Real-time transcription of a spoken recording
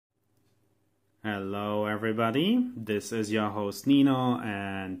Hello everybody, this is your host Nino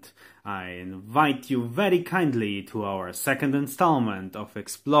and I invite you very kindly to our second installment of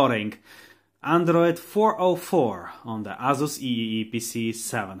exploring Android 404 on the Asus Eee PC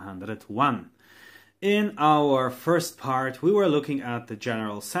 701. In our first part we were looking at the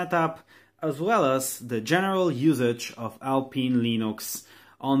general setup as well as the general usage of Alpine Linux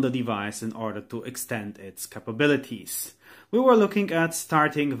on the device in order to extend its capabilities. We were looking at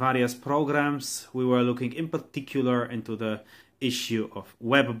starting various programs. We were looking in particular into the issue of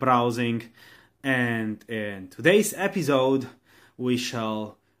web browsing. And in today's episode, we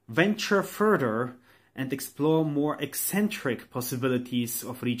shall venture further and explore more eccentric possibilities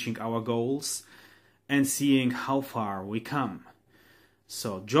of reaching our goals and seeing how far we come.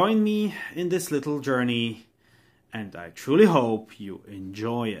 So join me in this little journey, and I truly hope you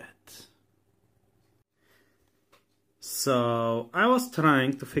enjoy it. So I was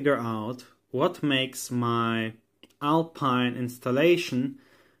trying to figure out what makes my Alpine installation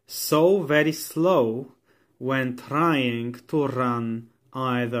so very slow when trying to run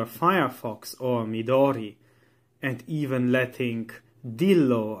either Firefox or Midori, and even letting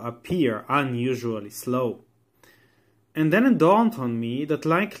Dillo appear unusually slow. And then it dawned on me that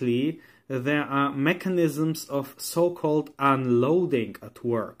likely there are mechanisms of so-called unloading at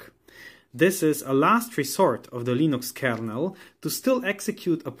work. This is a last resort of the Linux kernel to still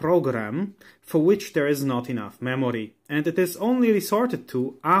execute a program for which there is not enough memory, and it is only resorted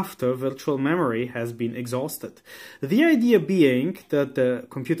to after virtual memory has been exhausted. The idea being that the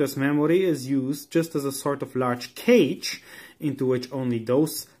computer's memory is used just as a sort of large cage into which only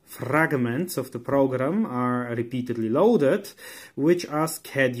those fragments of the program are repeatedly loaded, which are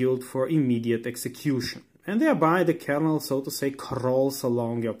scheduled for immediate execution. And thereby the kernel, so to say, crawls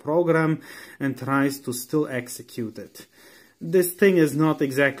along your program and tries to still execute it. This thing is not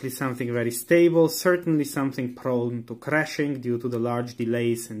exactly something very stable, certainly something prone to crashing due to the large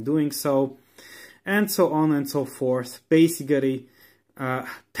delays in doing so, and so on and so forth. Basically, a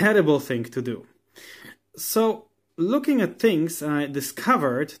terrible thing to do. So, looking at things, I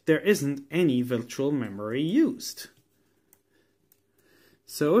discovered there isn't any virtual memory used.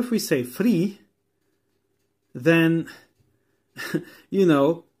 So if we say free, then,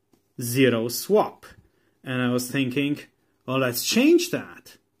 zero swap. And I was thinking, well, let's change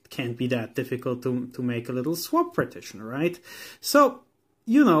that. It can't be that difficult to make a little swap partition, right? So,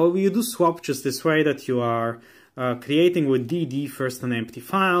 you do swap just this way, that you are creating with DD first an empty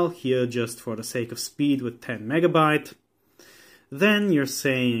file, here just for the sake of speed with 10 megabyte. Then you're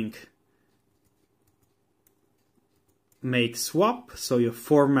saying make swap, so you're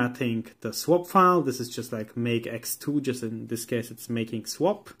formatting the swap file. This is just like make x2, just in this case it's making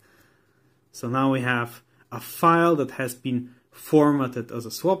swap. So now we have a file that has been formatted as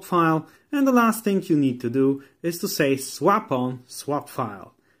a swap file, and the last thing you need to do is to say swap on swap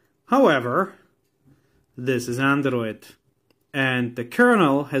file. However, this is Android, and the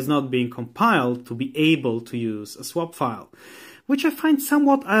kernel has not been compiled to be able to use a swap file, which I find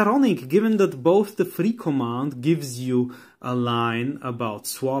somewhat ironic given that both the free command gives you a line about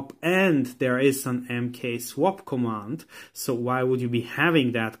swap and there is an mkswap command. So why would you be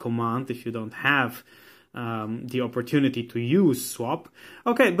having that command if you don't have the opportunity to use swap?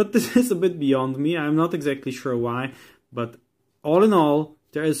 Okay, but this is a bit beyond me. I'm not exactly sure why, but all in all,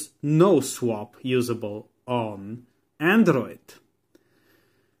 there is no swap usable on Android.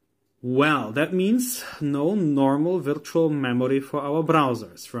 Well, that means no normal virtual memory for our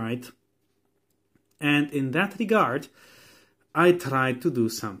browsers, right? And in that regard, I tried to do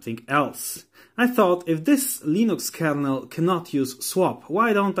something else. I thought, if this Linux kernel cannot use swap,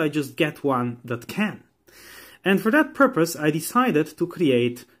 why don't I just get one that can? And for that purpose, I decided to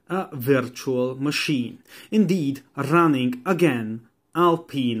create a virtual machine. Indeed, running again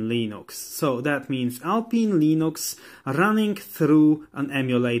Alpine Linux. So that means Alpine Linux running through an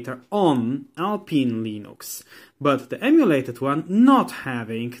emulator on Alpine Linux, but the emulated one not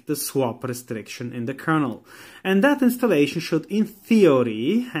having the swap restriction in the kernel. And that installation should, in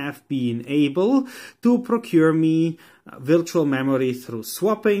theory, have been able to procure me virtual memory through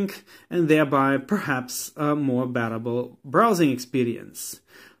swapping, and thereby perhaps a more bearable browsing experience.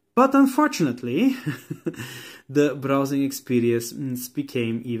 But unfortunately, the browsing experience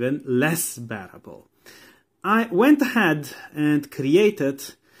became even less bearable. I went ahead and created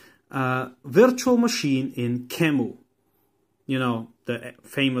a virtual machine in Qemu, the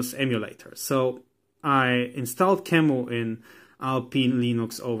famous emulator. So I installed Qemu in Alpine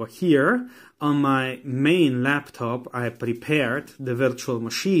Linux over here. On my main laptop, I prepared the virtual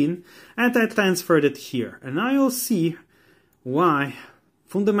machine and I transferred it here. And now you'll see why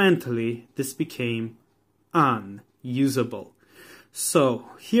fundamentally this became unusable. So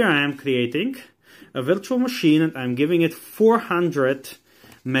here I am creating a virtual machine and I'm giving it 400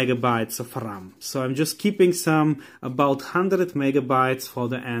 megabytes of RAM. So I'm just keeping some about 100 megabytes for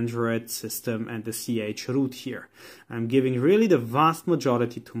the Android system and the CH root here. I'm giving really the vast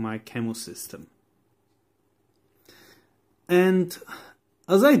majority to my Qemu system. And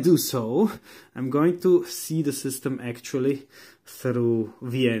as I do so, I'm going to see the system actually through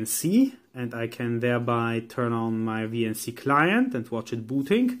VNC, and I can thereby turn on my VNC client and watch it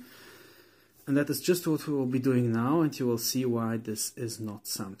booting. And that is just what we will be doing now, and you will see why this is not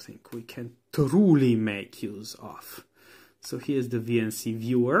something we can truly make use of. So here's the VNC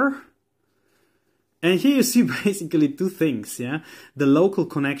viewer. And here you see basically two things, yeah? The local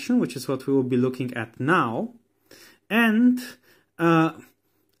connection, which is what we will be looking at now, and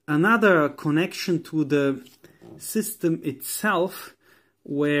another connection to the system itself,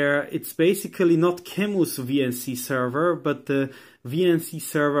 where it's basically not Qemu's VNC server, but the VNC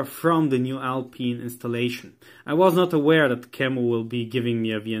server from the new Alpine installation. I was not aware that Qemu will be giving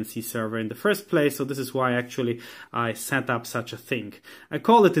me a VNC server in the first place, so this is why actually I set up such a thing. I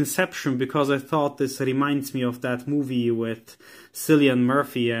call it Inception because I thought this reminds me of that movie with Cillian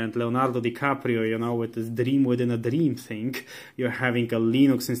Murphy and Leonardo DiCaprio, you know, with this dream within a dream thing. You're having a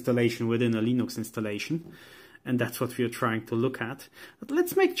Linux installation within a Linux installation. And that's what we are trying to look at. But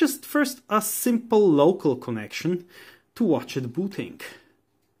let's make just first a simple local connection to watch it booting.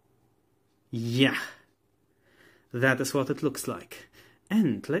 Yeah, that is what it looks like.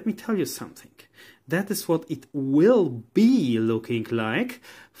 And let me tell you something. That is what it will be looking like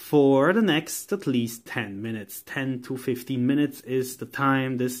for the next at least 10 minutes. 10 to 15 minutes is the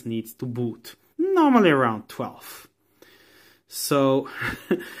time this needs to boot. Normally around 12. So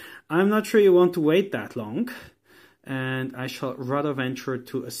I'm not sure you want to wait that long, and I shall rather venture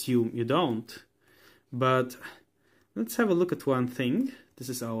to assume you don't. But let's have a look at one thing. This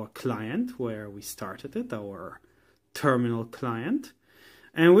is our client where we started it, our terminal client.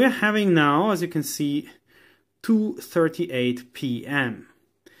 And we're having now, as you can see, 2:38 p.m.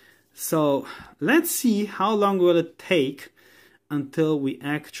 So let's see how long will it take until we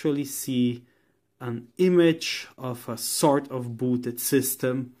actually see an image of a sort of booted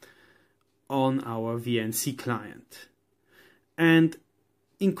system on our VNC client. And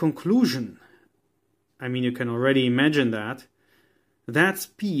in conclusion, I mean, you can already imagine that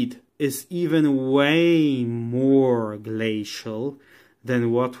speed is even way more glacial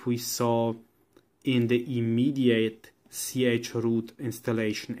than what we saw in the immediate CH root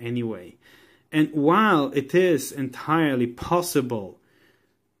installation anyway. And while it is entirely possible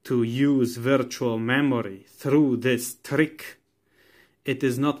to use virtual memory through this trick, it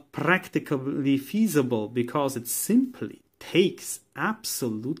is not practically feasible because it simply takes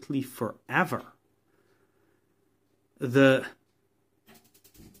absolutely forever. The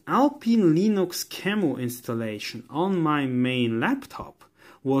Alpine Linux Qemu installation on my main laptop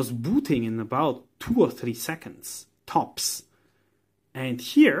was booting in about 2 or 3 seconds, tops. And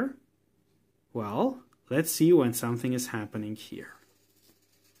here, well, let's see when something is happening here.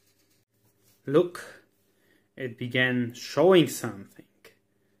 Look, it began showing something.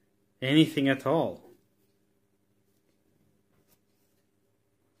 Anything at all.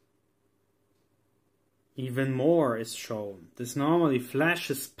 Even more is shown. This normally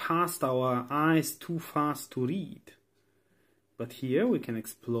flashes past our eyes too fast to read. But here we can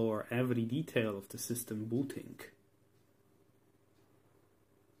explore every detail of the system booting.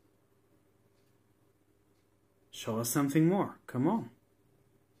 Show us something more, come on.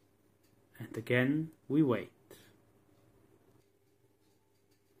 And again we wait.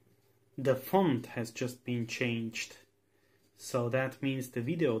 The font has just been changed, so that means the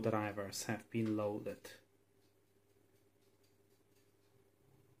video drivers have been loaded.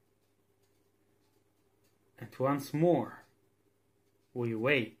 And once more, we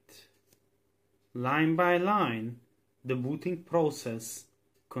wait. Line by line, the booting process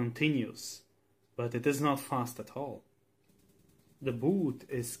continues, but it is not fast at all. The boot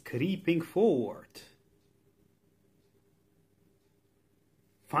is creeping forward.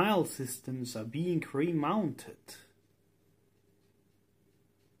 File systems are being remounted.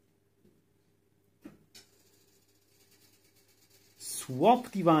 Swap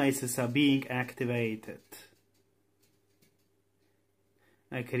devices are being activated.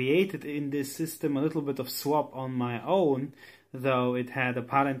 I created in this system a little bit of swap on my own, though it had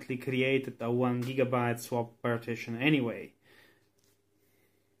apparently created a 1 GB swap partition anyway.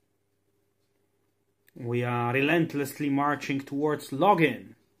 We are relentlessly marching towards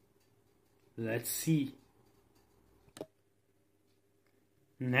login. Let's see.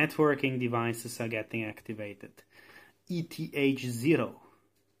 Networking devices are getting activated. ETH0.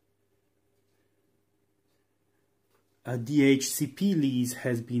 A DHCP lease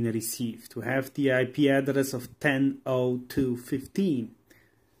has been received. We have the IP address of 10.02.15.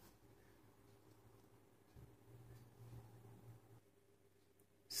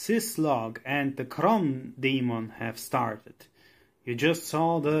 Syslog and the cron daemon have started. You just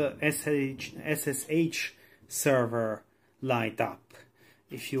saw the SSH server light up.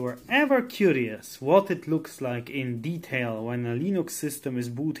 If you were ever curious what it looks like in detail when a Linux system is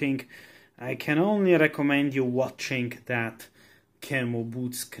booting, I can only recommend you watching that Qemu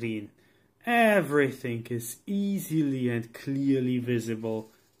boot screen. Everything is easily and clearly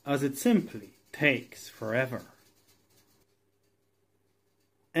visible, as it simply takes forever.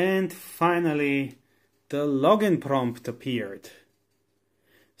 And finally, the login prompt appeared.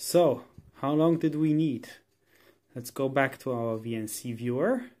 So, how long did we need? Let's go back to our VNC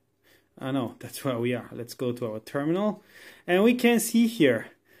viewer. No, that's where we are. Let's go to our terminal. And we can see here,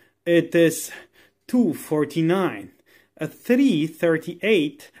 it is 2:49. At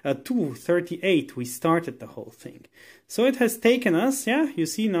 3:38, at 2:38, we started the whole thing. So it has taken us, yeah, you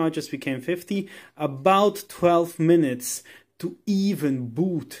see now it just became 50, about 12 minutes to even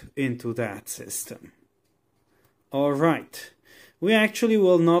boot into that system. Alright, we actually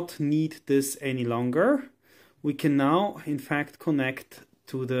will not need this any longer. We can now, in fact, connect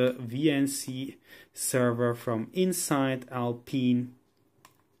to the VNC server from inside Alpine,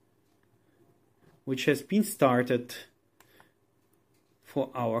 which has been started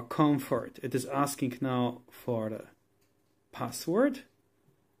for our comfort. It is asking now for the password.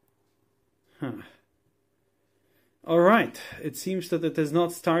 Alright, it seems that it has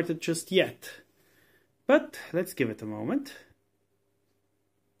not started just yet. But let's give it a moment.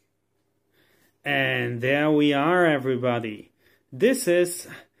 And there we are, everybody. This is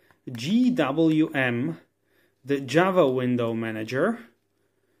JWM, the Java Window Manager,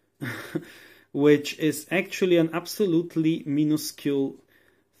 which is actually an absolutely minuscule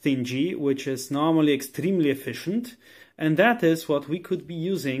thingy, which is normally extremely efficient. And that is what we could be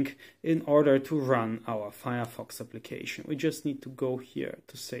using in order to run our Firefox application. We just need to go here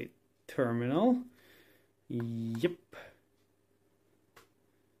to say terminal. Yep.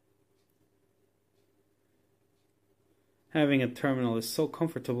 Having a terminal is so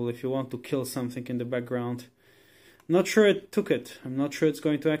comfortable if you want to kill something in the background. Not sure it took it. I'm not sure it's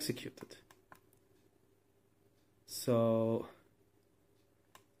going to execute it. So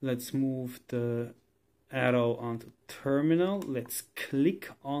let's move the arrow onto terminal. Let's click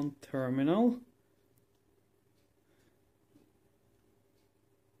on terminal.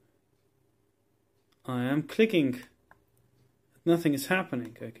 I am clicking. Nothing is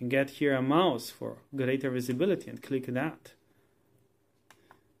happening. I can get here a mouse for greater visibility and click that.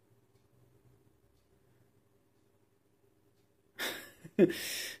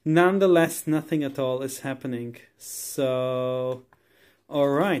 Nonetheless, nothing at all is happening. So,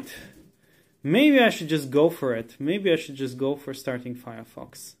 alright. Maybe I should just go for it. Maybe I should just go for starting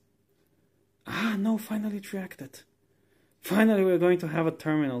Firefox. Ah, no, finally it reacted. Finally, we're going to have a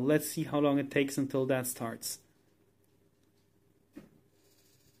terminal. Let's see how long it takes until that starts.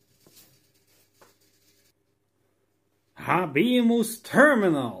 Habemus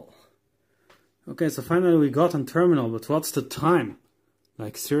terminal. Okay, so finally we got on terminal, but what's the time?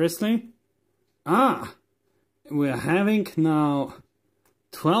 Like, seriously? Ah, we're having now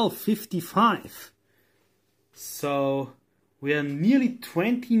 12:55. So we are nearly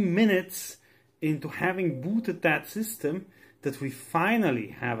 20 minutes into having booted that system that we finally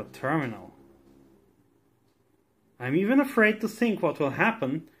have a terminal. I'm even afraid to think what will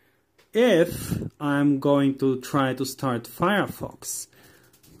happen if I'm going to try to start Firefox.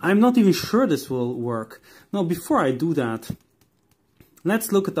 I'm not even sure this will work. Now, before I do that,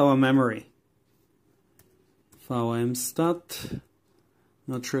 let's look at our memory. vmstat.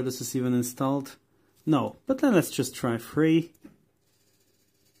 Not sure this is even installed. No, but then let's just try free.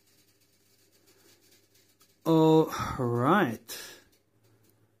 Alright.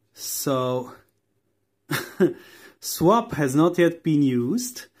 So, swap has not yet been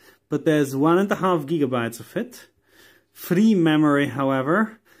used, but there's 1.5 gigabytes of it. Free memory,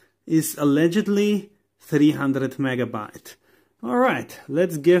 however, is allegedly 300 megabyte. Alright,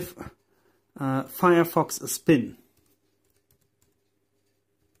 let's give Firefox a spin.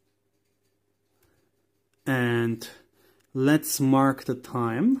 And let's mark the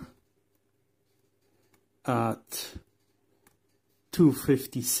time at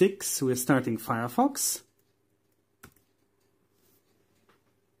 2:56. We're starting Firefox.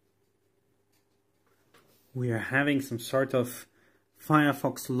 We are having some sort of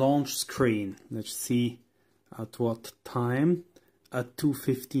Firefox launch screen. Let's see at what time. At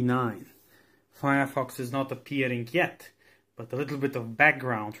 2:59. Firefox is not appearing yet, but a little bit of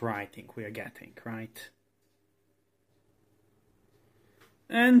background writing we are getting, right?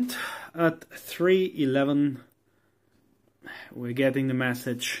 And at 3:11 we're getting the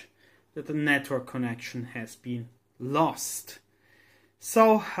message that the network connection has been lost.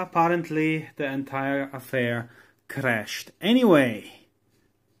 So apparently the entire affair crashed anyway.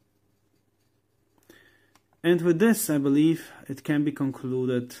 And with this, I believe it can be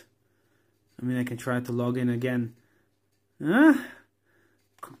concluded. I mean, I can try to log in again.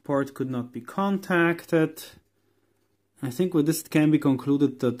 Port could not be contacted. I think with this it can be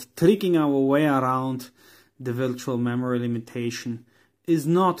concluded that tricking our way around the virtual memory limitation is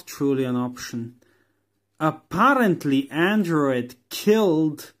not truly an option. Apparently Android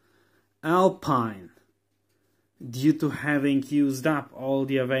killed Alpine due to having used up all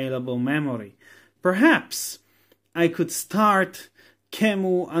the available memory. Perhaps I could start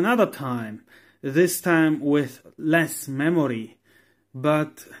Qemu another time, this time with less memory.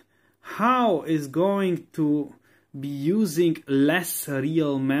 But how is going to be using less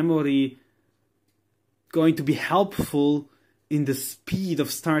real memory going to be helpful in the speed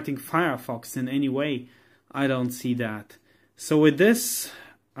of starting Firefox in any way? I don't see that. So with this,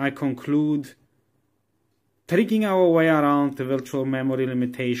 I conclude tricking our way around the virtual memory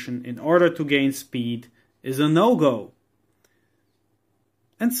limitation in order to gain speed is a no-go.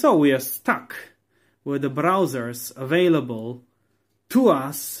 And so we are stuck with the browsers available to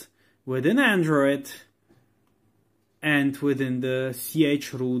us within Android and within the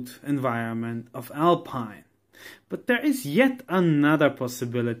chroot environment of Alpine. But there is yet another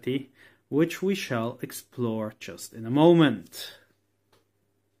possibility which we shall explore just in a moment.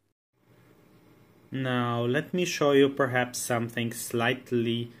 Now let me show you perhaps something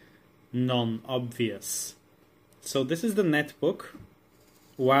slightly non-obvious. So this is the netbook,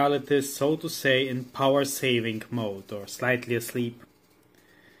 while it is, so to say, in power saving mode or slightly asleep.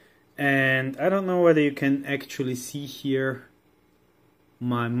 And I don't know whether you can actually see here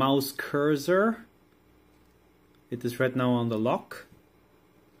my mouse cursor. It is right now on the lock.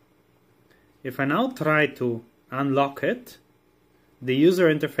 If I now try to unlock it, the user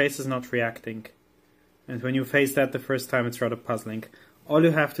interface is not reacting. And when you face that the first time, it's rather puzzling. All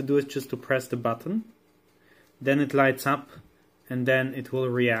you have to do is just to press the button, then it lights up, and then it will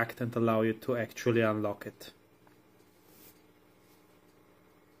react and allow you to actually unlock it.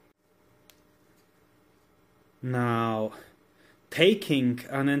 Now, taking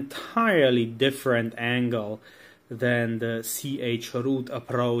an entirely different angle than the chroot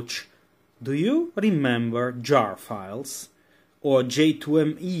approach, do you remember jar files or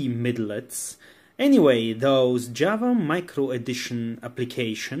J2ME midlets? Anyway, those Java micro edition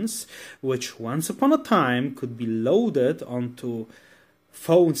applications, which once upon a time could be loaded onto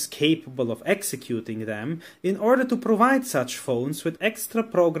phones capable of executing them in order to provide such phones with extra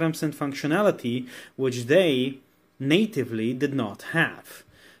programs and functionality which they natively did not have.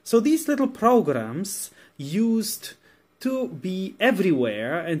 So these little programs used to be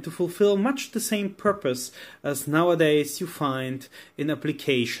everywhere and to fulfill much the same purpose as nowadays you find in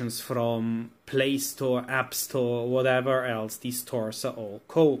applications from Play Store, App Store, whatever else these stores are all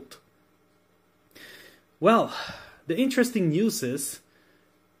called. Well, the interesting news is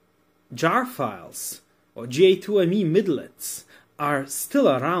jar files or J2ME midlets are still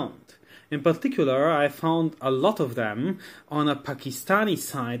around. In particular, I found a lot of them on a Pakistani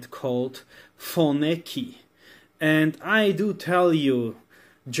site called Phoneki. And I do tell you,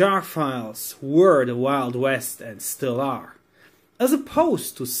 jar files were the Wild West and still are. As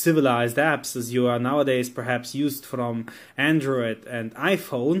opposed to civilized apps as you are nowadays perhaps used from Android and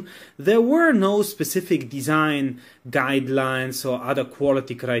iPhone, there were no specific design guidelines or other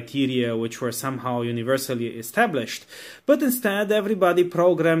quality criteria which were somehow universally established. But instead everybody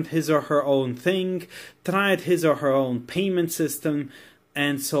programmed his or her own thing, tried his or her own payment system,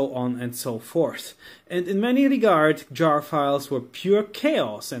 and so on and so forth. And in many regards, jar files were pure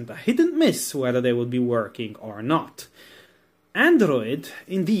chaos and a hit and miss whether they would be working or not. Android,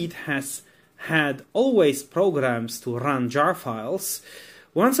 indeed, has had always programs to run jar files.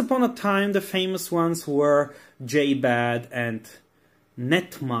 Once upon a time, the famous ones were JBAD and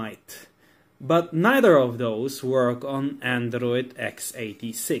Netmite. But neither of those work on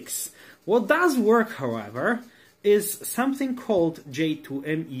Android-x86. What does work, however, is something called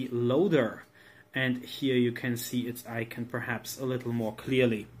J2ME Loader. And here you can see its icon perhaps a little more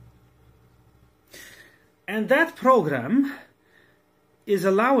clearly. And that program is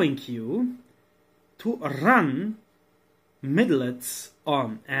allowing you to run midlets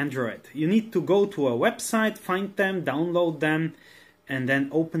on Android. You need to go to a website, find them, download them, and then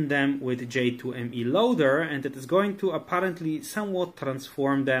open them with J2ME Loader, and it is going to apparently somewhat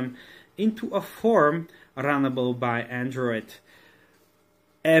transform them into a form runnable by Android.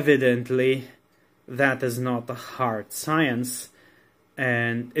 Evidently, that is not a hard science,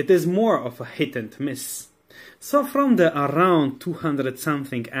 and it is more of a hit and miss. So from the around 200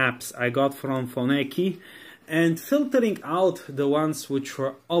 something apps I got from Phoneki, and filtering out the ones which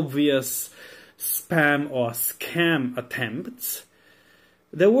were obvious spam or scam attempts,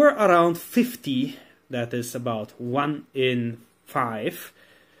 there were around 50, that is about 1 in 5,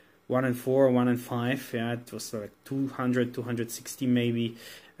 1 in 4, 1 in 5, yeah, it was like 200, 260 maybe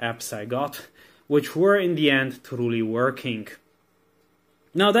apps I got, which were in the end truly working.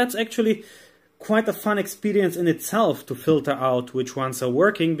 Now that's actually quite a fun experience in itself to filter out which ones are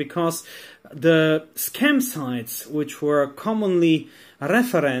working, because the scam sites which were commonly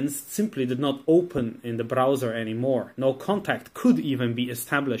referenced simply did not open in the browser anymore. No contact could even be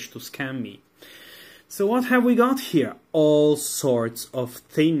established to scam me. So what have we got here? All sorts of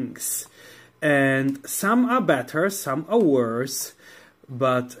things. And some are better, some are worse.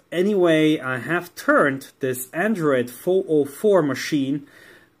 But anyway, I have turned this Android 404 machine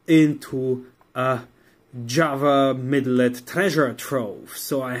into a Java midlet treasure trove.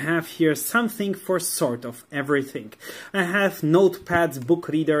 So I have here something for sort of everything. I have notepads, book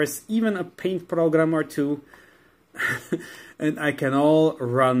readers, even a paint program or two. And I can all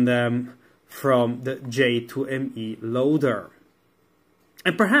run them from the J2ME loader.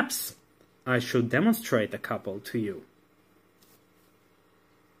 And perhaps I should demonstrate a couple to you.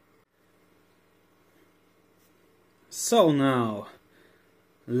 So now,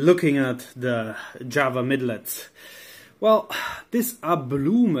 looking at the Java midlets. Well, this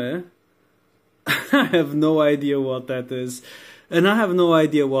Ablume, I have no idea what that is, and I have no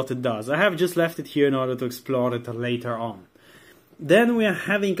idea what it does. I have just left it here in order to explore it later on. Then we are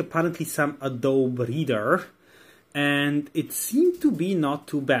having apparently some Adobe Reader, and it seemed to be not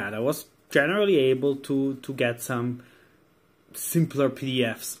too bad. I was generally able to get some simpler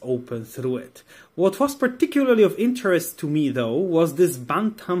PDFs open through it. What was particularly of interest to me though was this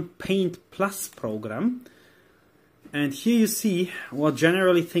Bantam Paint Plus program. And here you see what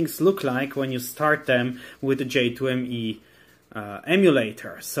generally things look like when you start them with the J2ME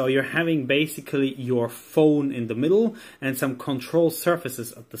emulator. So you're having basically your phone in the middle and some control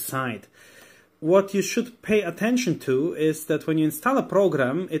surfaces at the side. What you should pay attention to is that when you install a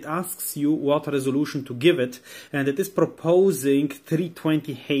program, it asks you what resolution to give it, and it is proposing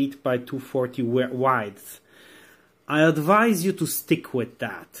 328 by 240 width. I advise you to stick with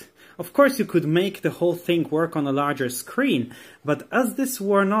that. Of course, you could make the whole thing work on a larger screen, but as these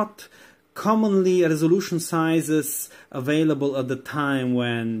were not commonly resolution sizes available at the time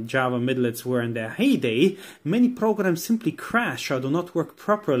when Java midlets were in their heyday, many programs simply crash or do not work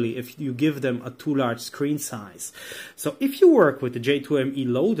properly if you give them a too large screen size. So if you work with the J2ME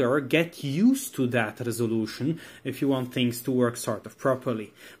loader, get used to that resolution if you want things to work sort of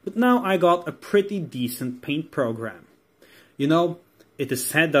properly. But now I got a pretty decent paint program. You know, it is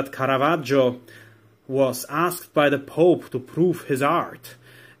said that Caravaggio was asked by the Pope to prove his art.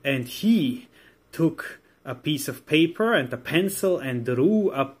 And he took a piece of paper and a pencil and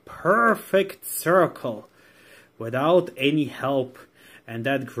drew a perfect circle without any help, and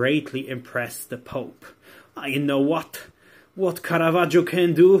that greatly impressed the Pope. You know what Caravaggio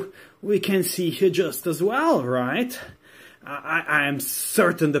can do, we can see here just as well, right? I am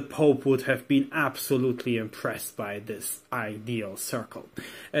certain the Pope would have been absolutely impressed by this ideal circle.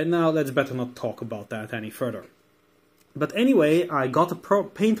 And now let's better not talk about that any further. But anyway, I got a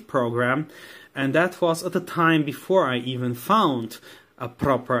paint program, and that was at the time before I even found a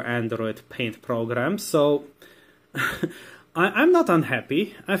proper Android paint program, so I'm not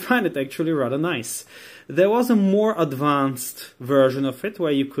unhappy. I find it actually rather nice. There was a more advanced version of it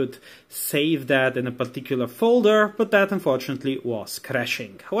where you could save that in a particular folder, but that unfortunately was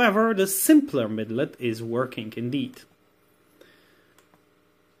crashing. However, the simpler midlet is working indeed.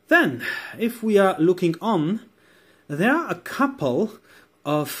 Then, if we are looking on, there are a couple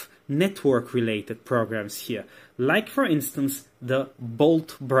of network-related programs here, like for instance the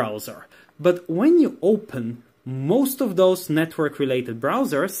Bolt browser. But when you open most of those network-related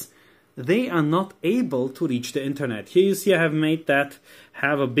browsers, they are not able to reach the internet. Here you see I have made that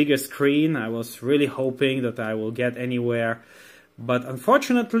have a bigger screen. I was really hoping that I will get anywhere But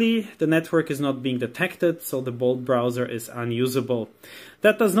unfortunately, the network is not being detected, so the Bolt browser is unusable.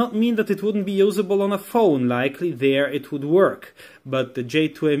 That does not mean that it wouldn't be usable on a phone. Likely there it would work. But the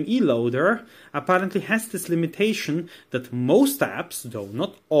J2ME loader apparently has this limitation that most apps, though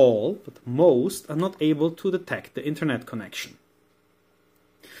not all, but most, are not able to detect the internet connection.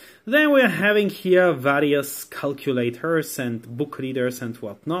 Then we are having here various calculators and book readers and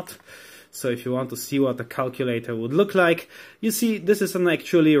whatnot. So if you want to see what a calculator would look like, you see this is an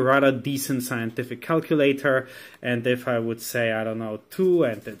actually rather decent scientific calculator. And if I would say, I don't know, 2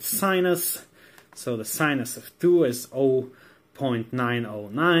 and its sinus, so the sinus of 2 is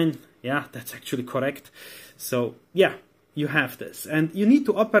 0.909. Yeah, that's actually correct. So yeah, you have this. And you need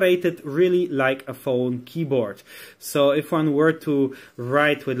to operate it really like a phone keyboard. So if one were to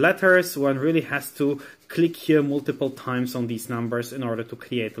write with letters, one really has to click here multiple times on these numbers in order to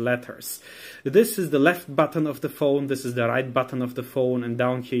create letters. This is the left button of the phone, this is the right button of the phone, and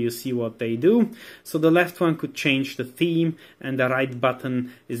down here you see what they do. So the left one could change the theme, and the right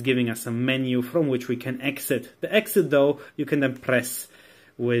button is giving us a menu from which we can exit. The exit, though, you can then press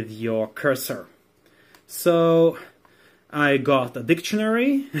with your cursor. So I got a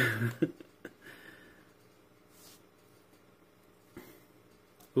dictionary.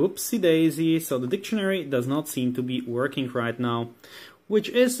 Oopsie daisy, so the dictionary does not seem to be working right now, which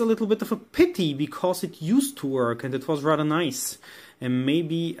is a little bit of a pity because it used to work and it was rather nice. And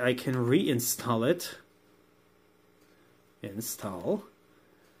maybe I can reinstall it. Install.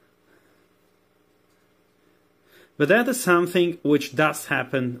 But that is something which does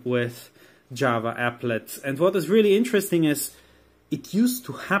happen with Java applets. And what is really interesting is it used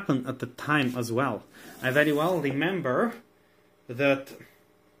to happen at the time as well. I very well remember that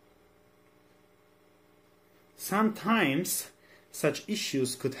sometimes such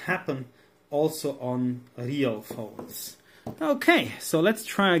issues could happen also on real phones. Okay, so let's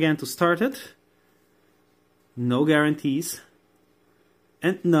try again to start it. No guarantees.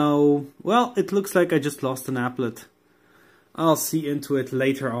 And no, well, it looks like I just lost an applet. I'll see into it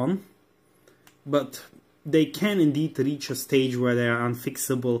later on. But they can indeed reach a stage where they are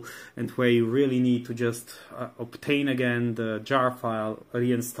unfixable and where you really need to just obtain again the jar file,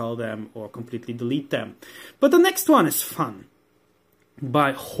 reinstall them, or completely delete them. But the next one is fun.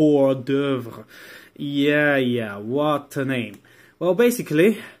 By hors d'oeuvre. Yeah, what a name. Well,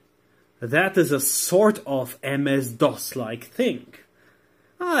 basically, that is a sort of MS-DOS-like thing.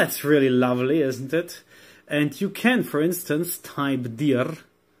 Ah, that's really lovely, isn't it? And you can, for instance, type dir,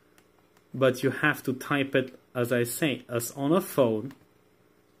 but you have to type it, as I say, as on a phone.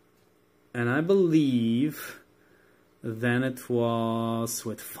 And I believe then it was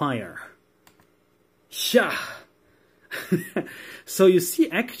with fire. Yeah. So you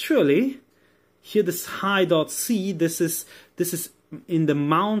see, actually, here this high.c, this is in the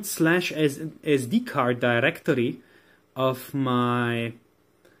mount/SD card directory of my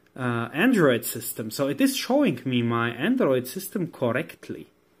Android system. So it is showing me my Android system correctly.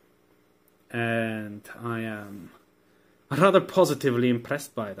 And I am rather positively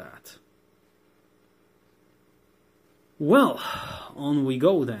impressed by that. Well, on we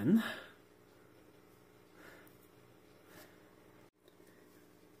go then.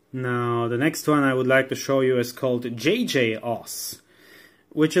 Now, the next one I would like to show you is called JJOS,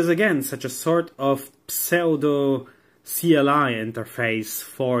 which is again such a sort of pseudo CLI interface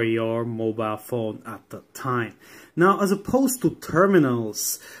for your mobile phone at the time. Now, as opposed to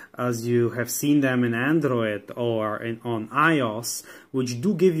terminals, as you have seen them in Android or on iOS, which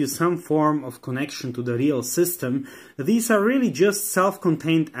do give you some form of connection to the real system, these are really just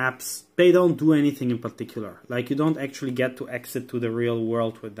self-contained apps. They don't do anything in particular. Like, you don't actually get to exit to the real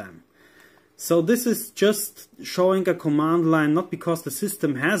world with them. So this is just showing a command line, not because the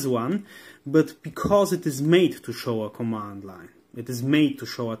system has one, but because it is made to show a command line. It is made to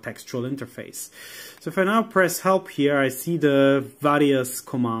show a textual interface. So if I now press help here, I see the various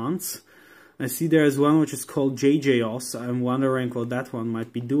commands. I see there is one which is called JJOS. I'm wondering what that one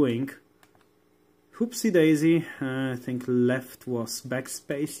might be doing. Whoopsie daisy. I think left was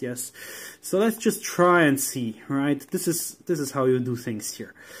backspace, yes. So let's just try and see, right? This is how you do things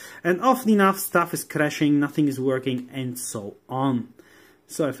here. And often enough, stuff is crashing, nothing is working, and so on.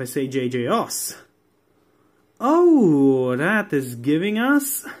 So if I say JJOS, oh, that is giving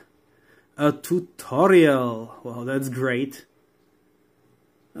us a tutorial. Well, that's great.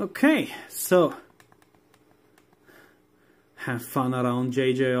 Okay, so have fun around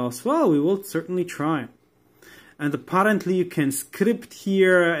JJOS. Well, we will certainly try. and apparently you can script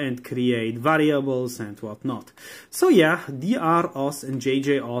here and create variables and whatnot. So yeah, DROS and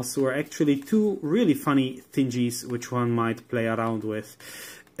JJOS were actually two really funny thingies which one might play around with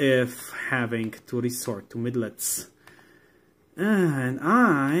if having to resort to midlets. And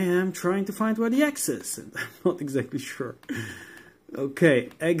I am trying to find where the X is, and I'm not exactly sure. Okay,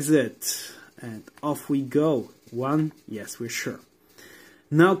 exit, and off we go. One, yes, we're sure.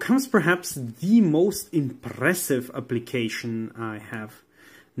 Now comes perhaps the most impressive application I have,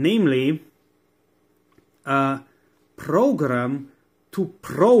 namely a program to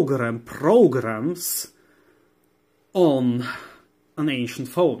program programs on an ancient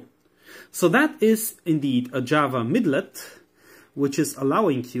phone. So that is indeed a Java midlet, which is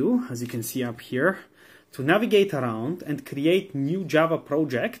allowing you, as you can see up here, to navigate around and create new Java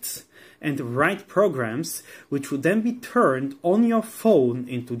projects and write programs which would then be turned on your phone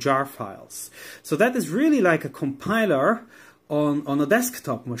into jar files. So that is really like a compiler on a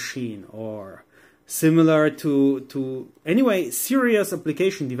desktop machine, or similar to anyway, serious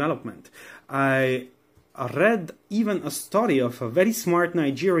application development. I read even a story of a very smart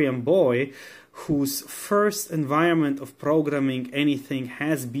Nigerian boy whose first environment of programming anything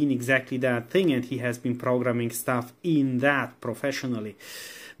has been exactly that thing, and he has been programming stuff in that professionally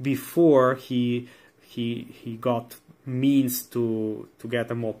before he got means to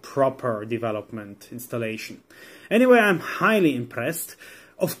get a more proper development installation. Anyway, I'm highly impressed.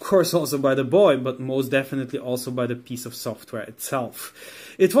 Of course also by the boy, but most definitely also by the piece of software itself.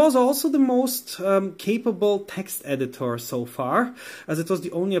 It was also the most capable text editor so far, as it was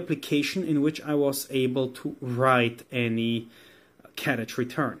the only application in which I was able to write any carriage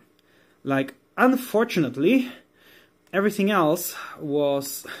return. Like, unfortunately, everything else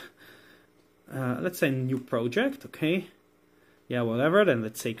was, let's say, new project, okay? Yeah, whatever, then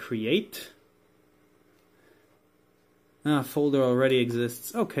let's say create. Folder already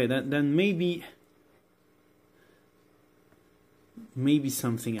exists. Okay, then maybe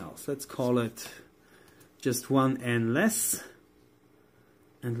something else. Let's call it just one n less,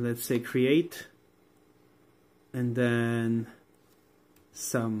 and let's say create, and then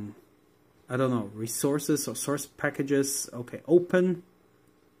some, I don't know, resources or source packages. Okay, open.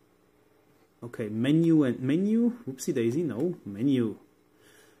 Okay, menu and menu. Whoopsie daisy, no, menu.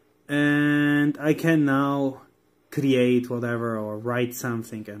 And I can now create whatever or write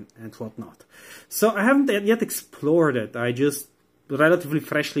something and whatnot. So I haven't yet explored it. I just relatively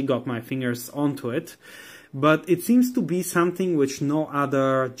freshly got my fingers onto it. But it seems to be something which no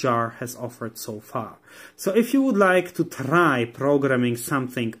other jar has offered so far. So if you would like to try programming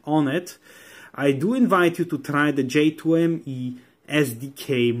something on it, I do invite you to try the J2ME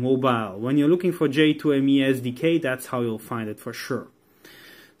SDK Mobile. When you're looking for J2ME SDK, that's how you'll find it for sure.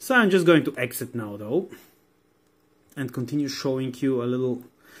 So I'm just going to exit now though, and continue showing you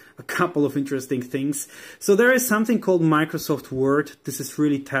a couple of interesting things. So there is something called Microsoft Word. This is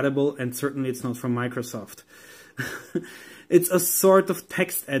really terrible, and certainly it's not from Microsoft. It's a sort of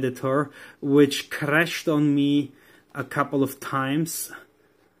text editor which crashed on me a couple of times.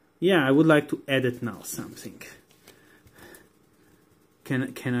 Yeah, I would like to edit now something.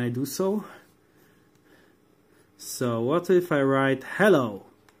 Can I do so? So what if I write hello?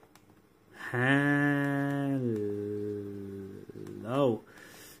 Hello.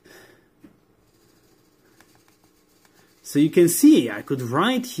 So you can see I could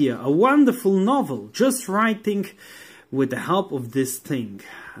write here a wonderful novel, just writing with the help of this thing.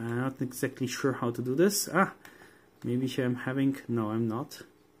 I'm not exactly sure how to do this. Maybe here I'm having... No, I'm not.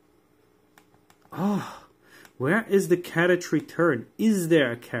 Oh, where is the carriage return? Is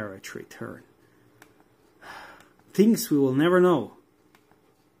there a carriage return? Things we will never know.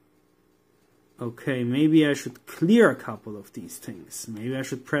 Okay, maybe I should clear a couple of these things. Maybe I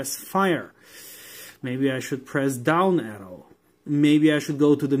should press fire. Maybe I should press down arrow. Maybe I should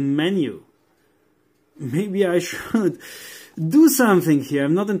go to the menu. Maybe I should do something here.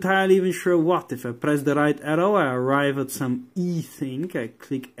 I'm not entirely even sure what. If I press the right arrow, I arrive at some E thing. I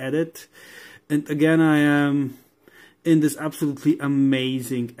click edit. And again, I am in this absolutely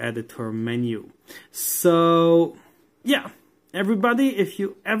amazing editor menu. So, yeah. Everybody, if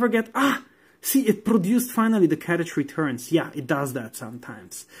you ever get... See, it produced finally the carriage returns. Yeah, it does that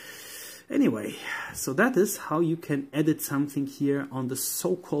sometimes. Anyway, so that is how you can edit something here on the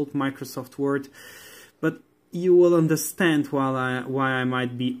so-called Microsoft Word. But you will understand why I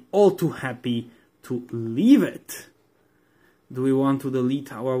might be all too happy to leave it. Do we want to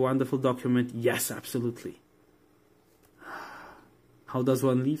delete our wonderful document? Yes, absolutely. How does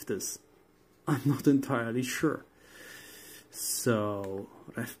one leave this? I'm not entirely sure. So,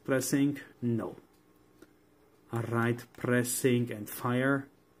 ref pressing, no. right pressing and fire.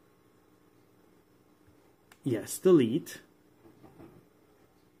 Yes, delete.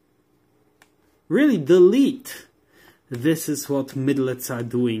 Really, delete. This is what midlets are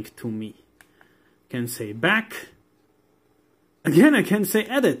doing to me. Can say back. Again, I can say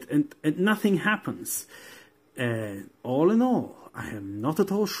edit, and nothing happens. All in all, I am not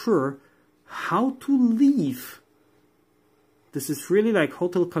at all sure how to leave. This is really like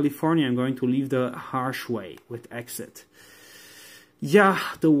Hotel California. I'm going to leave the harsh way with exit. Yeah,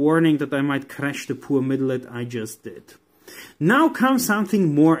 the warning that I might crash the poor midlet I just did. Now comes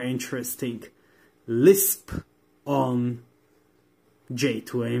something more interesting. Lisp on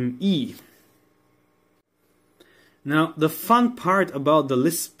J2ME. Now, the fun part about the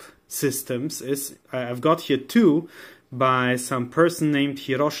Lisp systems is, I've got here two by some person named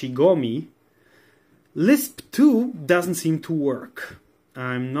Hiroshi Gomi. Lisp 2 doesn't seem to work.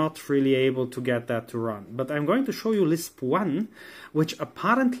 I'm not really able to get that to run. But I'm going to show you Lisp 1, which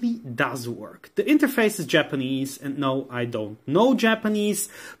apparently does work. The interface is Japanese, and no, I don't know Japanese,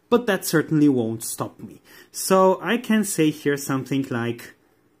 but that certainly won't stop me. So I can say here something like,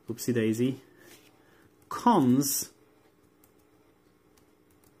 oopsie daisy, cons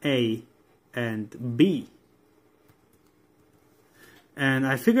A and B. And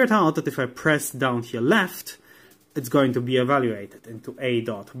I figured out that if I press down here left, it's going to be evaluated into A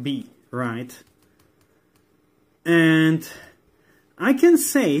dot B, right? And I can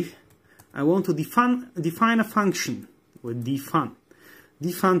say I want to define a function with defun.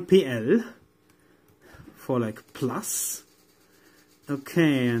 Defun PL for like plus.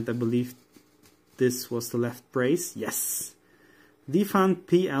 Okay, and I believe this was the left brace. Yes. Defun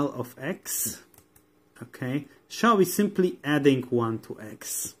PL of X. Okay. Shall we simply adding 1 to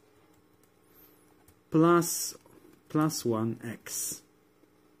X? Plus 1X.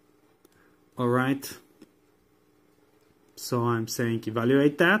 Alright. So I'm saying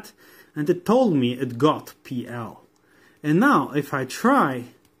evaluate that. And it told me it got PL. And now if I try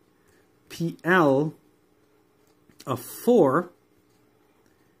PL of 4,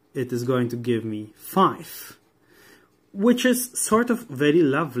 it is going to give me 5. Which is sort of very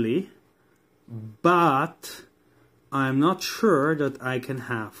lovely. But I'm not sure that I can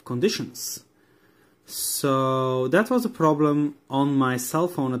have conditions. So that was a problem on my cell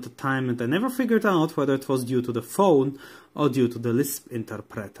phone at the time, and I never figured out whether it was due to the phone or due to the Lisp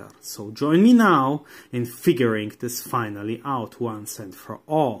interpreter. So join me now in figuring this finally out once and for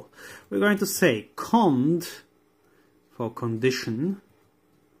all. We're going to say cond for condition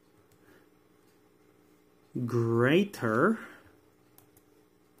greater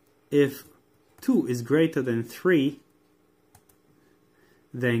if 2 is greater than 3,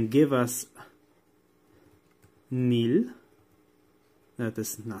 then give us nil, that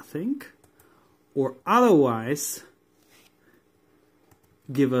is nothing, or otherwise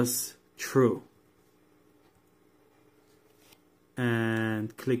give us true.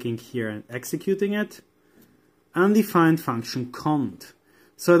 And clicking here and executing it, undefined function cond.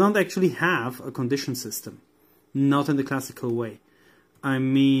 So I don't actually have a condition system, not in the classical way. I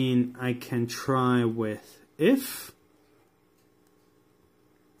mean, I can try with if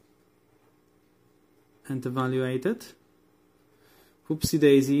and evaluate it. Whoopsie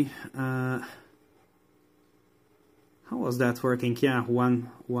daisy. How was that working? Yeah,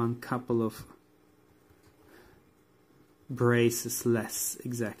 one couple of braces less,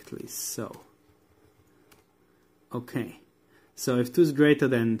 exactly. So, okay. So if 2 is greater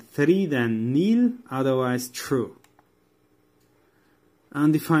than 3, then nil, otherwise true.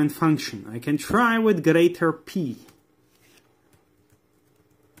 Undefined function. I can try with greater P.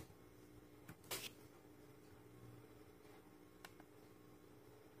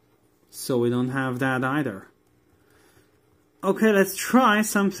 So we don't have that either. Okay, let's try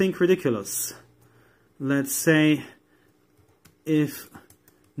something ridiculous. Let's say if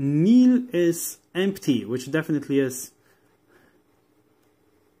nil is empty, which definitely is,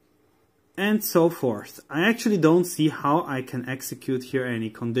 and so forth. I actually don't see how I can execute here any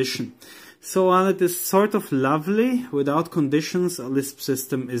condition. So while it is sort of lovely, without conditions, a Lisp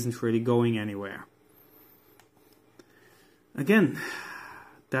system isn't really going anywhere. Again,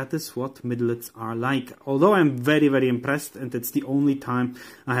 that is what midlets are like. Although I'm very, very impressed, and it's the only time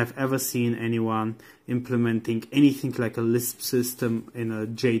I have ever seen anyone implementing anything like a Lisp system in a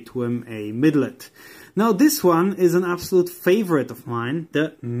J2ME midlet. Now this one is an absolute favorite of mine,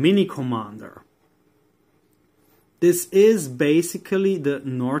 the Mini Commander. This is basically the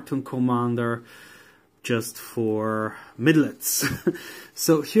Norton Commander just for midlets.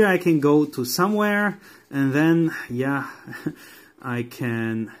 So here I can go to somewhere, and then, yeah, I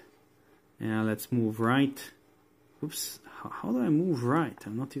can, yeah, let's move right. Oops, how do I move right?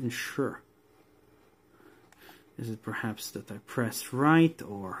 I'm not even sure. Is it perhaps that I press right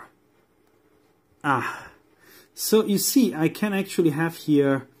or... So you see, I can actually have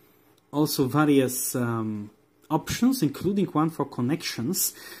here also various options, including one for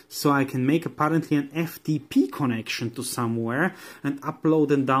connections. So I can make apparently an FTP connection to somewhere and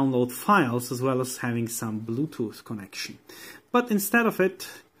upload and download files, as well as having some Bluetooth connection. But instead of it,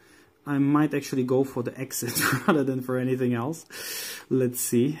 I might actually go for the exit rather than for anything else. Let's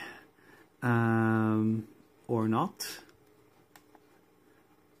see. Or not.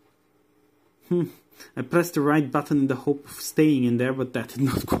 I pressed the right button in the hope of staying in there, but that did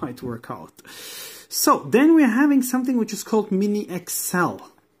not quite work out. So then we're having something which is called Mini Excel.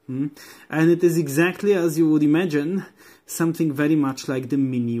 And it is exactly as you would imagine, something very much like the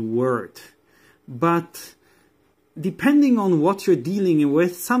Mini Word. But depending on what you're dealing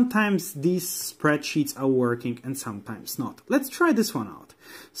with, sometimes these spreadsheets are working and sometimes not. Let's try this one out.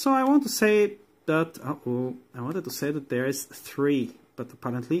 So I want to say that, I wanted to say that there is 3, but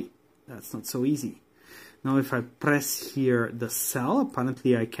apparently that's not so easy. Now if I press here the cell,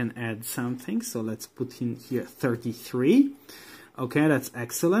 apparently I can add something. So let's put in here 33. Okay, that's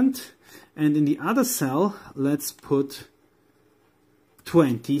excellent. And in the other cell, let's put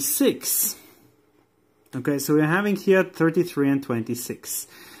 26. Okay, so we're having here 33 and 26.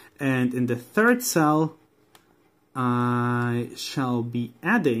 And in the third cell, I shall be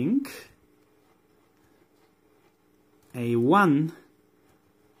adding A1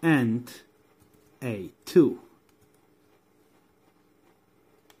 and A2.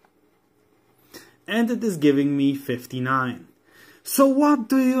 And it is giving me 59. So what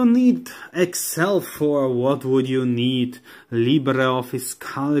do you need Excel for? What would you need LibreOffice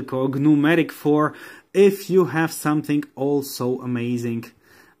Calc or Numeric for if you have something also amazing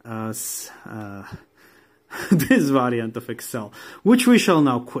as this variant of Excel, which we shall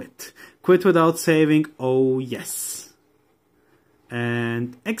now quit. Quit without saving, oh yes.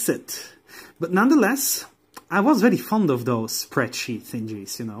 And exit. But nonetheless, I was very fond of those spreadsheet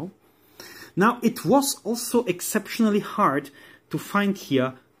thingies, you know. Now, it was also exceptionally hard to find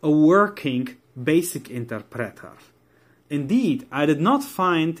here a working BASIC interpreter. Indeed, I did not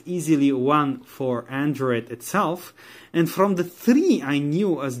find easily one for Android itself, and from the 3 I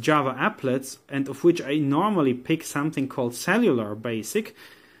knew as Java applets, and of which I normally pick something called CellularBASIC,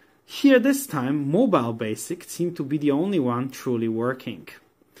 here this time MobileBASIC seemed to be the only one truly working.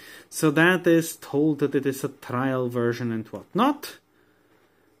 So that is told that it is a trial version and whatnot,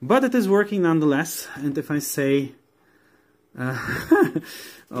 but it is working nonetheless. And if I say,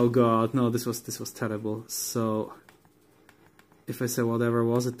 oh god, no, this was terrible. So if I say whatever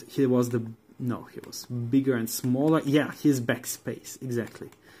was it, here was the, no, he was bigger and smaller. Yeah, here's backspace, exactly.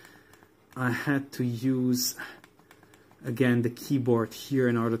 I had to use again the keyboard here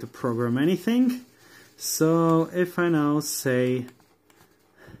in order to program anything. So if I now say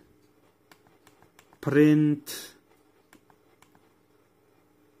print,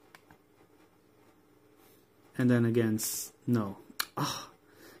 and then again, no,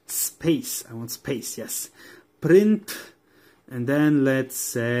 space, I want space, yes, print, and then let's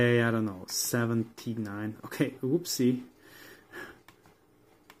say, I don't know, 79, okay, whoopsie,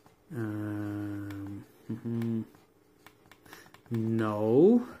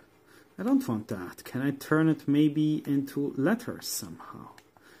 no, I don't want that. Can I turn it maybe into letters somehow,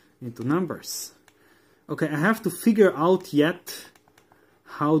 into numbers? Okay, I have to figure out yet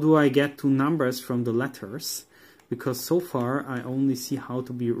how do I get to numbers from the letters, because so far I only see how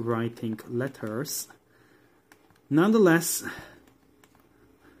to be writing letters. Nonetheless,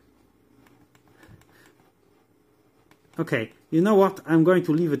 okay, you know what? I'm going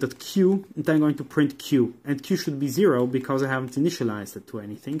to leave it at Q, and I'm going to print Q. And Q should be 0 because I haven't initialized it to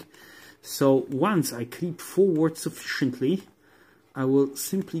anything. So once I creep forward sufficiently, I will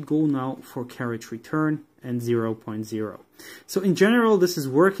simply go now for carriage return and 0.0. So in general this is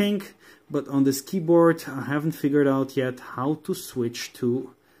working, but on this keyboard I haven't figured out yet how to switch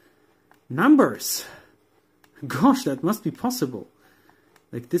to numbers. Gosh, that must be possible.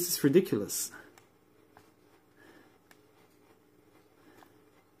 Like, this is ridiculous.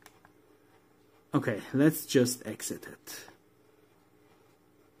 Okay, let's just exit it.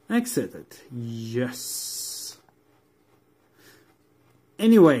 Exit it. Yes.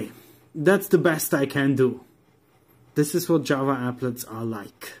 Anyway, that's the best I can do. This is what Java applets are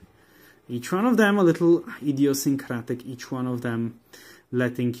like. Each one of them a little idiosyncratic, each one of them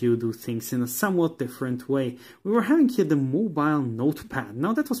letting you do things in a somewhat different way. We were having here the mobile notepad.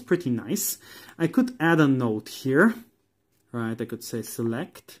 Now that was pretty nice. I could add a note here. Right, I could say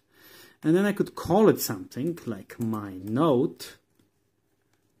select. And then I could call it something like my note.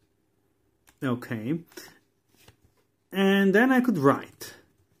 Okay. And then I could write,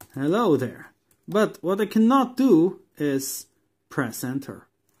 hello there. But what I cannot do is press enter.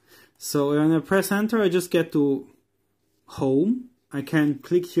 So when I press enter, I just get to home. I can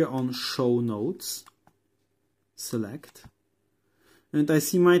click here on show notes, select, and I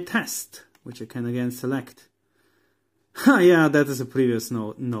see my test, which I can again select. Yeah, that is a previous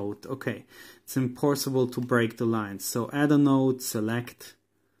note. Okay, it's impossible to break the lines. So add a note, select,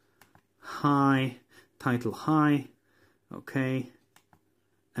 hi, title hi, okay,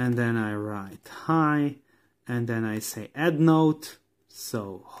 and then I write hi, and then I say add note,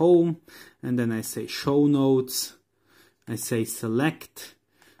 so home, and then I say show notes, I say select,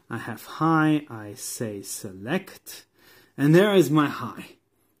 I have hi, I say select, and there is my hi.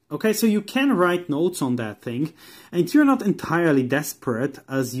 Okay, so you can write notes on that thing, and you're not entirely desperate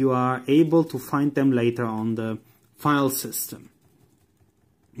as you are able to find them later on the file system.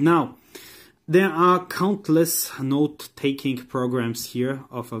 Now, there are countless note-taking programs here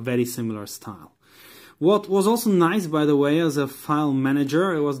of a very similar style. What was also nice, by the way, as a file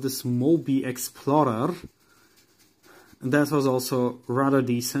manager, it was this Mobi Explorer. That was also rather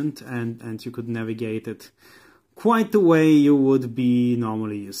decent, and you could navigate it quite the way you would be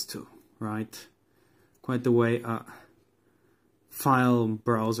normally used to, right? Quite the way a file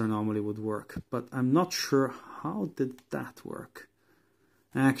browser normally would work. But I'm not sure how did that work.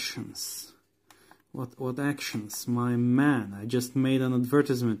 Actions. What actions? My man, I just made an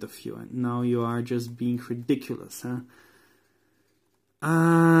advertisement of you and now you are just being ridiculous, huh?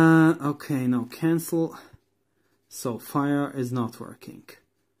 Okay, no, cancel. So fire is not working.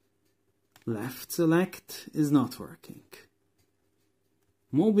 Left select is not working.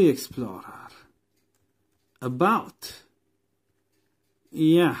 Mobi Explorer. About.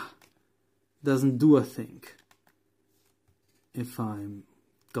 Yeah, doesn't do a thing. If I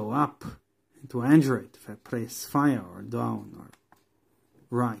go up into Android, if I press fire or down or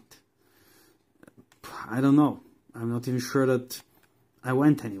right, I don't know. I'm not even sure that I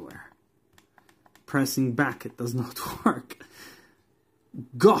went anywhere. Pressing back, it does not work.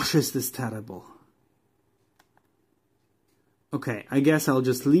 Gosh, is this terrible. Okay, I guess I'll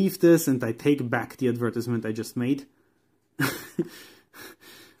just leave this and I take back the advertisement I just made.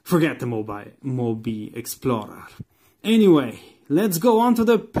 Forget the Mobi Explorer. Anyway, let's go on to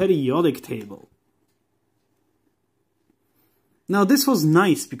the periodic table. Now this was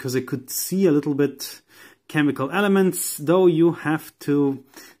nice because I could see a little bit chemical elements, though you have to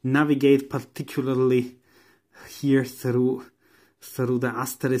navigate particularly here through the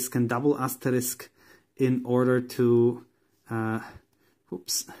asterisk and double asterisk in order to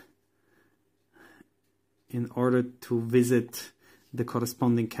visit the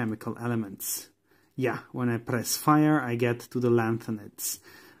corresponding chemical elements. Yeah, when I press fire, I get to the lanthanides.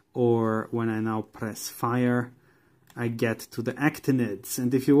 Or when I now press fire, I get to the actinides.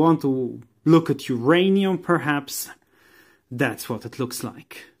 And if you want to look at uranium, perhaps, that's what it looks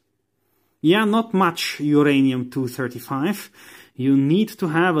like. Yeah, not much uranium-235. You need to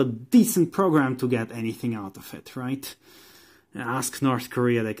have a decent program to get anything out of it, right? Ask North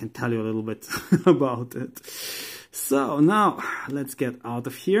Korea, they can tell you a little bit about it. So now, let's get out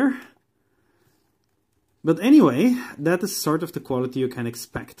of here. But anyway, that is sort of the quality you can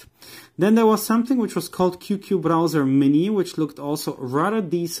expect. Then there was something which was called QQ Browser Mini, which looked also rather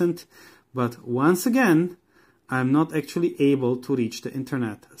decent, but once again, I'm not actually able to reach the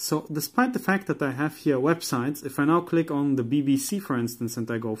internet. So despite the fact that I have here websites, if I now click on the BBC, for instance, and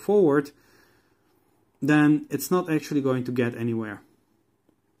I go forward, then it's not actually going to get anywhere.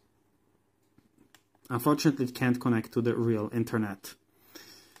 Unfortunately, it can't connect to the real internet.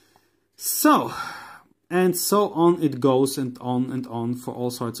 So, and so on it goes and on for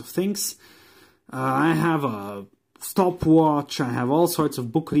all sorts of things. I have a stopwatch, I have all sorts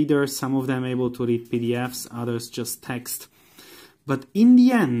of book readers, some of them able to read PDFs, others just text. But in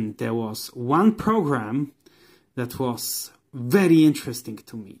the end, there was one program that was very interesting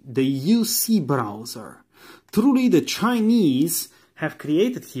to me. The UC browser. Truly, the Chinese have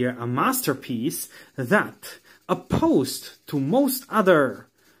created here a masterpiece that, opposed to most other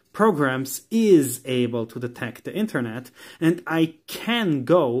programs, is able to detect the internet, and I can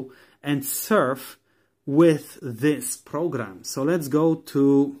go and surf with this program. So let's go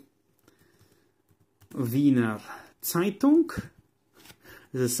to Wiener Zeitung.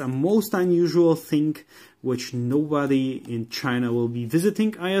 This is a most unusual thing which nobody in China will be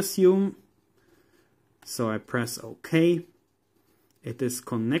visiting, I assume. So I press OK. It is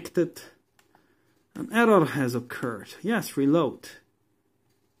connected. An error has occurred. Yes, reload.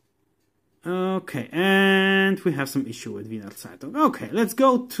 Okay, and we have some issue with Wiener Zeitung. Okay, let's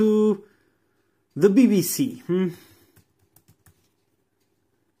go to the BBC.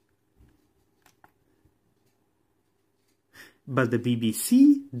 But the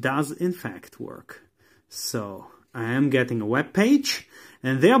BBC does in fact work. So I am getting a web page,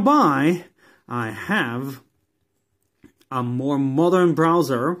 and thereby I have a more modern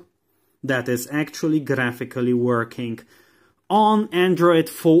browser that is actually graphically working on Android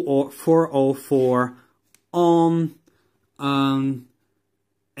 404 on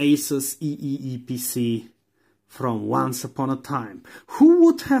Asus Eee PC from once upon a time. Who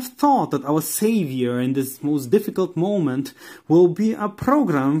would have thought that our savior in this most difficult moment will be a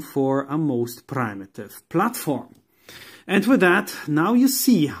program for a most primitive platform? And with that, now you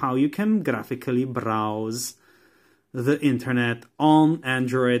see how you can graphically browse the internet on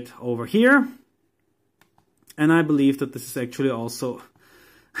Android over here. And I believe that this is actually also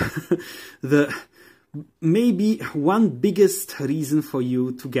the maybe one biggest reason for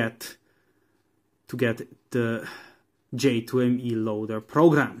you to get the J2ME loader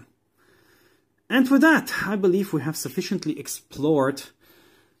program. And with that, I believe we have sufficiently explored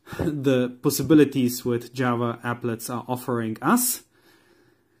the possibilities which Java applets are offering us.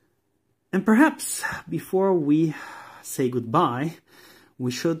 And perhaps before we say goodbye,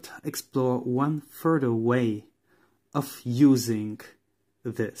 we should explore one further way of using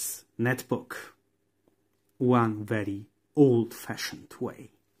this netbook. One very old-fashioned way.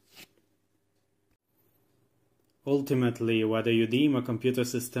 Ultimately, whether you deem a computer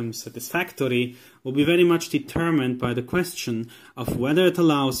system satisfactory will be very much determined by the question of whether it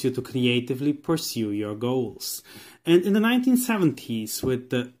allows you to creatively pursue your goals. And in the 1970s, with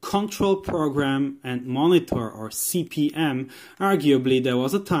the Control Program and Monitor, or CPM, arguably there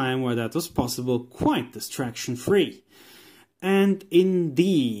was a time where that was possible quite distraction-free. And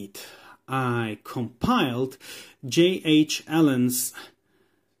indeed, I compiled J.H. Allen's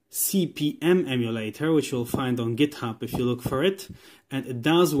CPM emulator, which you'll find on GitHub if you look for it, and it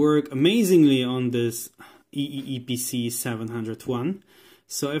does work amazingly on this Eee PC 701.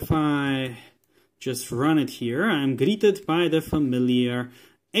 So if I just run it here, I'm greeted by the familiar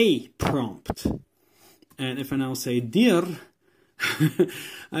A prompt. And if I now say dir,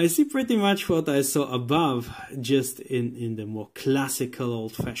 I see pretty much what I saw above, just in the more classical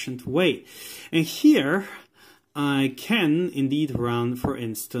old-fashioned way. And here I can indeed run, for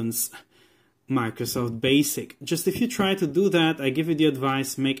instance, Microsoft Basic. Just if you try to do that, I give you the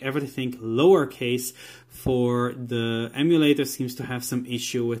advice, make everything lowercase, for the emulator seems to have some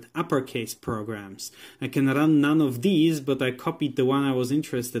issue with uppercase programs. I can run none of these, but I copied the one I was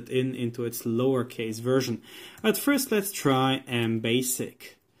interested in into its lowercase version. At first, let's try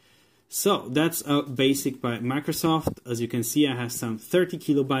MBasic. So that's a Basic by Microsoft. As you can see, I have some 30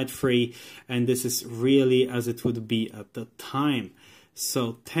 kilobyte free, and this is really as it would be at the time.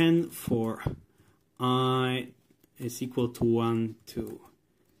 So 10 for I is equal to 1 to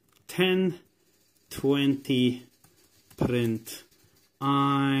 10, 20 print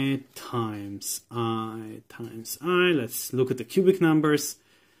I times I times I. Let's look at the cubic numbers.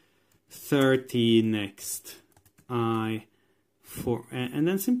 30 next I. And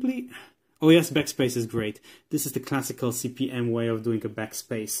then simply, oh yes, backspace is great. This is the classical CPM way of doing a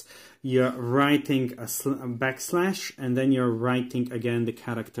backspace. You're writing a backslash, and then you're writing again the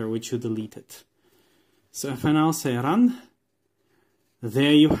character which you deleted. So if I now say run,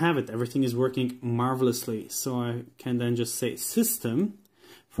 there you have it. Everything is working marvelously. So I can then just say system.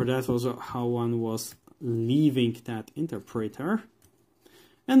 For that was how one was leaving that interpreter.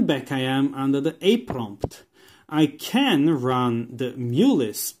 And back I am under the A prompt. I can run the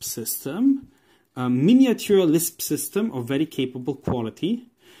MuLisp system, a miniature Lisp system of very capable quality.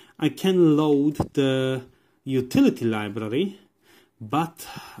 I can load the utility library, but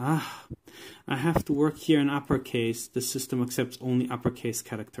I have to work here in uppercase. The system accepts only uppercase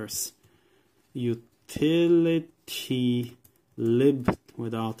characters. Utility lib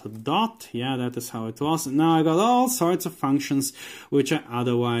without a dot. Yeah, that is how it was. And now I got all sorts of functions which I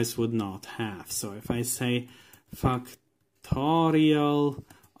otherwise would not have. So if I say factorial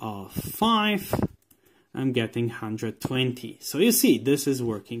of 5, I'm getting 120. So you see, this is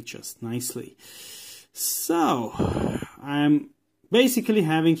working just nicely. So I'm basically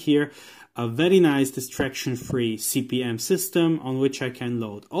having here a very nice distraction-free CPM system on which I can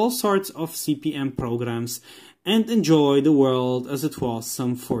load all sorts of CPM programs and enjoy the world as it was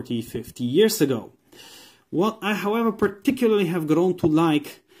some 40-50 years ago. What I, however, particularly have grown to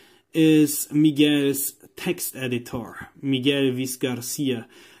like is Miguel's text editor, Miguel Viz-Garcia.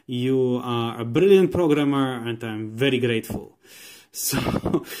 You are a brilliant programmer, and I'm very grateful.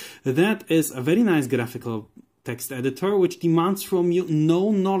 So that is a very nice graphical text editor, which demands from you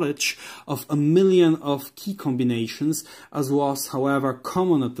no knowledge of a million of key combinations, as was, however,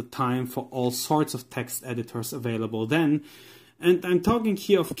 common at the time for all sorts of text editors available then. And I'm talking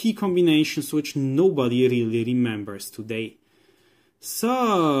here of key combinations which nobody really remembers today.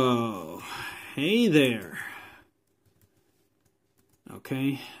 So, hey there.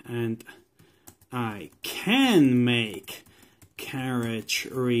 Okay, and I can make carriage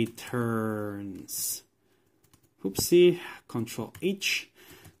returns. Oopsie, Control H,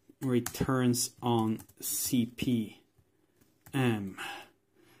 returns on CPM.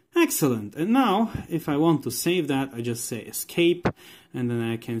 Excellent. And now, if I want to save that, I just say escape, and then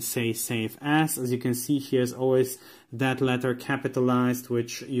I can say save as. As you can see, here's always that letter capitalized,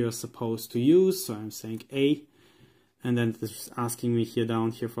 which you're supposed to use. So I'm saying A, and then it's asking me here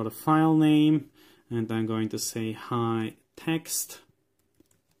down here for the file name, and I'm going to say hi text.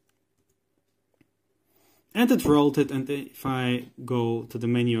 And it wrote it, and if I go to the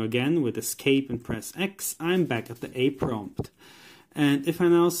menu again with escape and press X, I'm back at the A prompt. And if I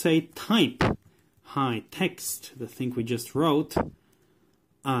now say type hi text, the thing we just wrote,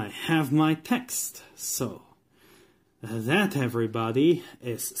 I have my text. So that, everybody,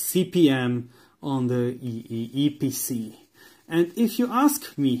 is CPM on the Eee PC. And if you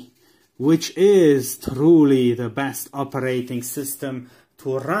ask me which is truly the best operating system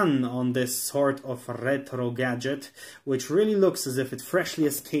to run on this sort of retro gadget, which really looks as if it freshly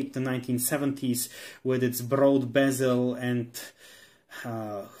escaped the 1970s with its broad bezel and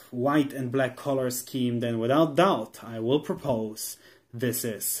white and black color scheme, then without doubt I will propose this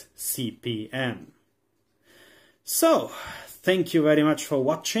is CPM. So, thank you very much for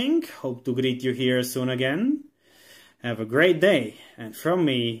watching. Hope to greet you here soon again. Have a great day, and from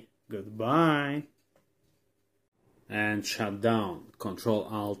me, goodbye. And shut down. Control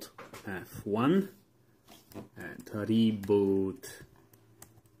Alt F1 and reboot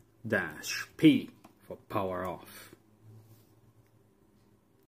 -P for power off.